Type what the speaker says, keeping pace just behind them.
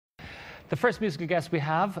The first musical guests we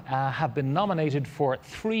have been nominated for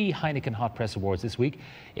 3 Heineken Hot Press Awards this week,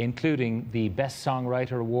 including the Best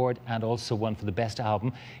Songwriter Award and also one for the Best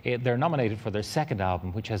Album. They're nominated for their second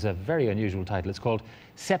album, which has a very unusual title. It's called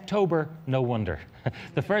Septober Nowonder.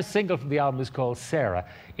 The first single from the album is called Sarah.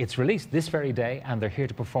 It's released this very day and they're here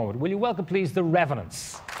to perform it. Will you welcome, please, the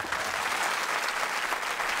Revenants?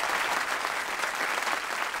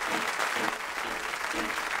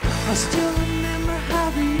 I still remember how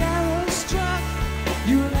the arrow struck.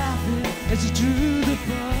 You were laughing as you drew the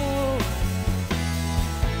bow.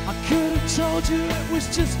 I could have told you it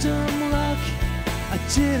was just dumb luck. I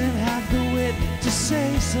didn't have the wit to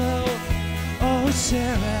say so. Oh,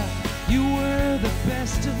 Sarah, you were the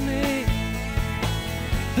best of me,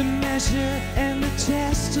 the measure and the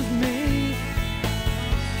test of me.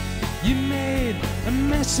 You made a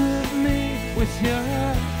mess of me with your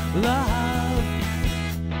love.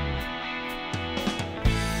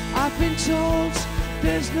 I've been told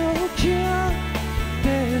there's no cure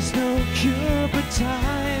but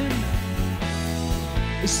time.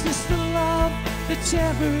 Is this the love that's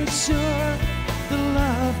ever sure, the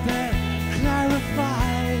love that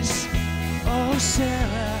clarifies? Oh,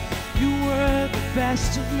 Sarah, you were the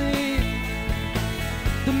best of me,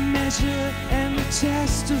 the measure and the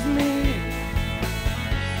test of me.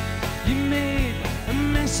 You made a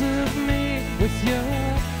mess of me with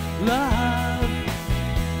your love.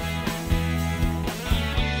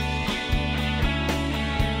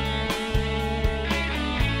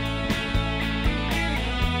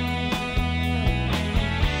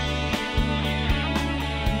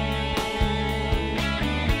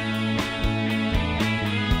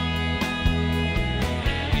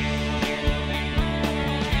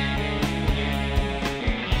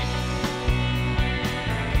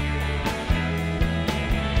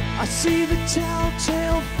 I see the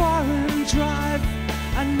telltale foreign drive.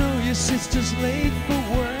 I know your sister's late for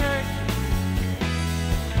work.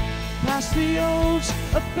 Past the old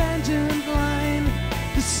abandoned line,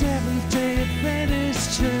 the Seventh-day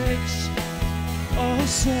Adventist church. Oh,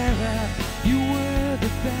 Sarah, you were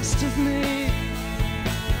the best of me,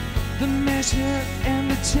 the measure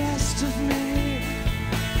and the test of me.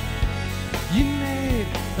 You made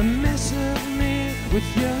a mess of me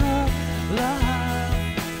with your love.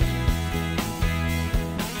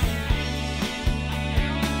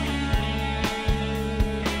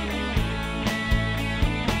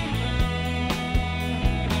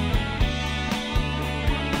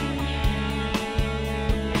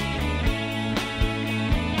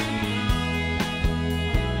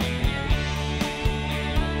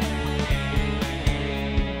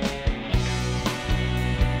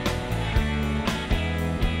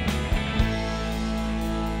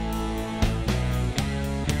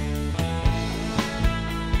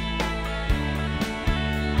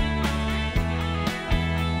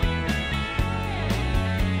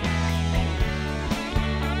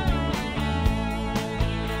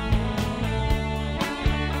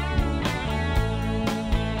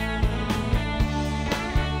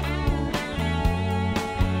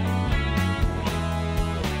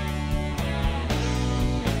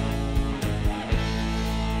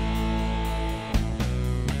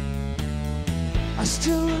 I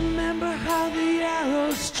still remember how the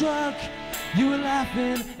arrow struck. You were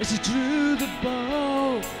laughing as you drew the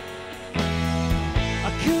bow.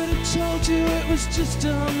 I could have told you it was just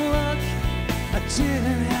dumb luck. I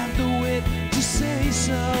didn't have the wit to say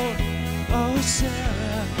so. Oh,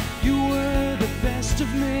 Sarah, you were the best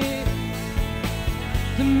of me,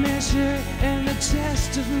 the measure and the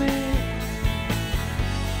test of me.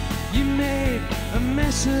 You made a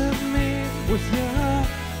mess of me with your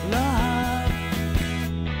love.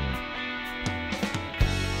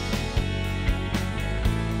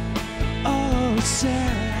 Oh,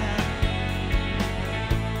 Sarah,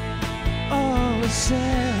 oh,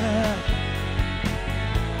 Sarah.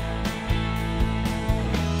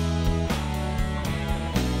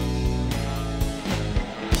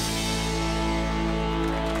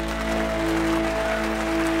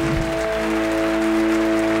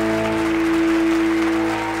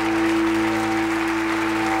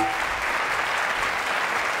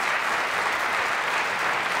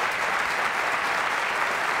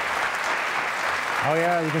 Oh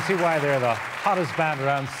yeah, you can see why they're the hottest band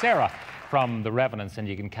around. Sarah from the Revenants, and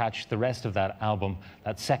you can catch the rest of that album,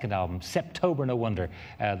 that second album, Septober Nowonder.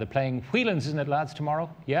 They're playing Whelan's, isn't it, lads, tomorrow?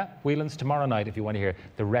 Yeah, Whelan's tomorrow night if you want to hear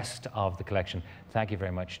the rest of the collection. Thank you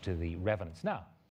very much to the Revenants. Now,